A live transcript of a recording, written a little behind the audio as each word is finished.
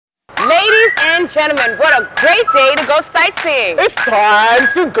Ladies and gentlemen, what a great day to go sightseeing. It's time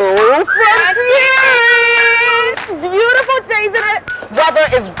to go frontier. Beautiful day, isn't it? Weather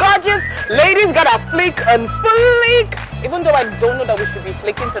is gorgeous. Ladies got a flick and flick. Even though I don't know that we should be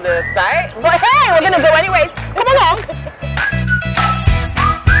flicking to the side. But hey, we're going to go anyways. Come along.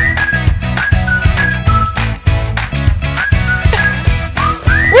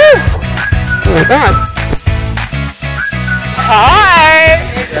 Woo! Oh my God. Hi!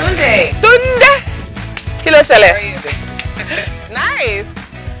 Tunde. Tunde! Kilo Shele. Nice.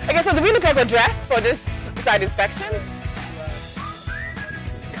 Okay, so do we look like we're dressed for this side inspection?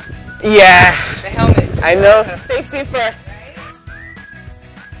 Yeah. The helmet. I know. Safety first.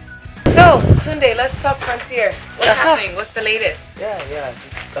 So, Tunde, let's talk frontier. What's happening? What's the latest? Yeah,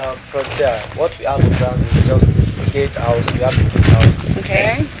 it's frontier. What we have around is just the gate house. We have the gate house.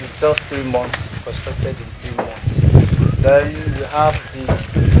 Okay. It's just 3 months, constructed in 3 months. Then we have the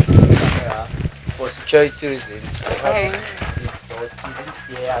CCTV camera for security reasons. We have the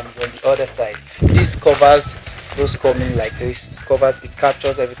CCTV here and on the other side. This covers those coming like this. It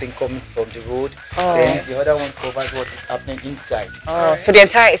captures everything coming from the road. Then the other one covers what is happening inside. So the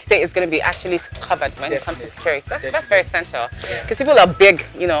entire estate is going to be actually covered when it comes to security. That's very essential. Because people are big,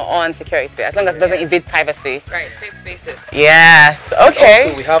 on security, as long as it doesn't invade privacy. Right, safe spaces. Yes, okay.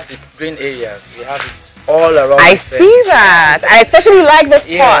 Also, we have the green areas. We have it all around. I see that. I especially like this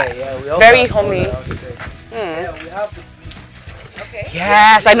part. It's very homey. Yeah, we have the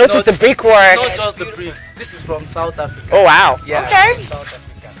Yes, I noticed the brickwork. Not just the bricks. This is from South Africa. Oh wow. Yeah, okay. From South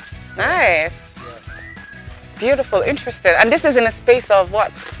Africa. Nice. Yeah. Beautiful, interesting. And this is in a space of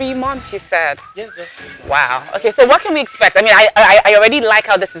what, 3 months you said? Yes, just 3 months. Wow. Okay, so what can we expect? I mean, I already like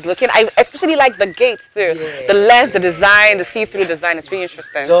how this is looking. I especially like the gates too. Yeah. The length, the design, the see-through design is really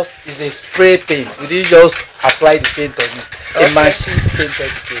interesting. Just is a spray paint. We didn't just apply the paint on it. A machine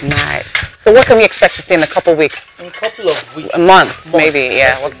painted paint. Nice. So what can we expect to see in a couple weeks? In a couple of weeks. Months maybe,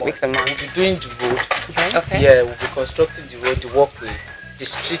 yeah. Weeks and months. We'll be doing the road. Okay. Yeah, we'll be constructing the road, the walkway, the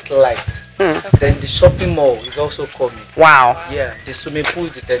street lights. Then the shopping mall is also coming. Wow. Yeah, the swimming pool,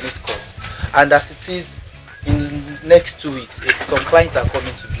 the tennis court. And as it is in next 2 weeks, some clients are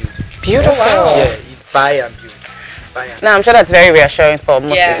coming to build. Beautiful. Yeah, it's buy and build. Now I'm sure that's very reassuring for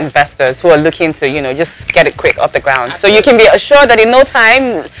most investors who are looking to, just get it quick off the ground. So you can be assured that in no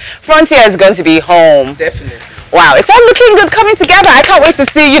time, Frontier is going to be home. Definitely. Wow, it's all looking good coming together. I can't wait to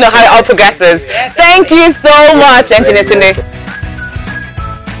see, how it all progresses. Thank you so much, Engineer Tunde.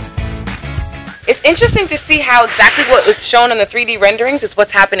 It's interesting to see how exactly what was shown on the 3D renderings is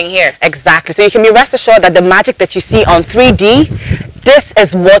what's happening here. Exactly. So you can be rest assured that the magic that you see on 3D, this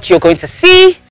is what you're going to see